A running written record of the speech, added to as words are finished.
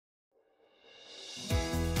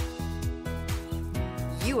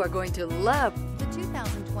You are going to love the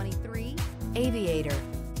 2023 Aviator.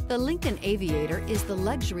 The Lincoln Aviator is the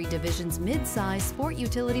luxury division's mid-size sport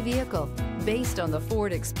utility vehicle. Based on the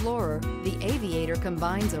Ford Explorer, the Aviator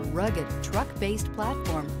combines a rugged, truck-based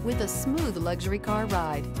platform with a smooth luxury car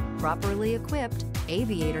ride. Properly equipped,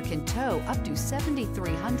 Aviator can tow up to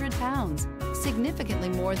 7,300 pounds, significantly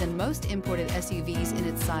more than most imported SUVs in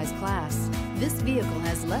its size class. This vehicle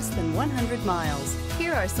has less than 100 miles.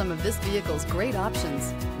 Here are some of this vehicle's great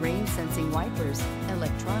options: rain-sensing wipers,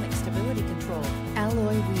 electronic stability control,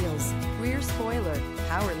 alloy wheels, rear spoiler,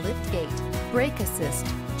 power liftgate, brake assist,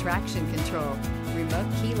 traction control, remote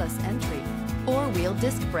keyless entry, four-wheel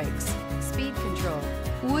disc brakes, speed control.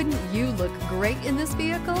 Wouldn't you look great in this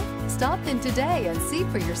vehicle? Stop in today and see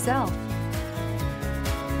for yourself.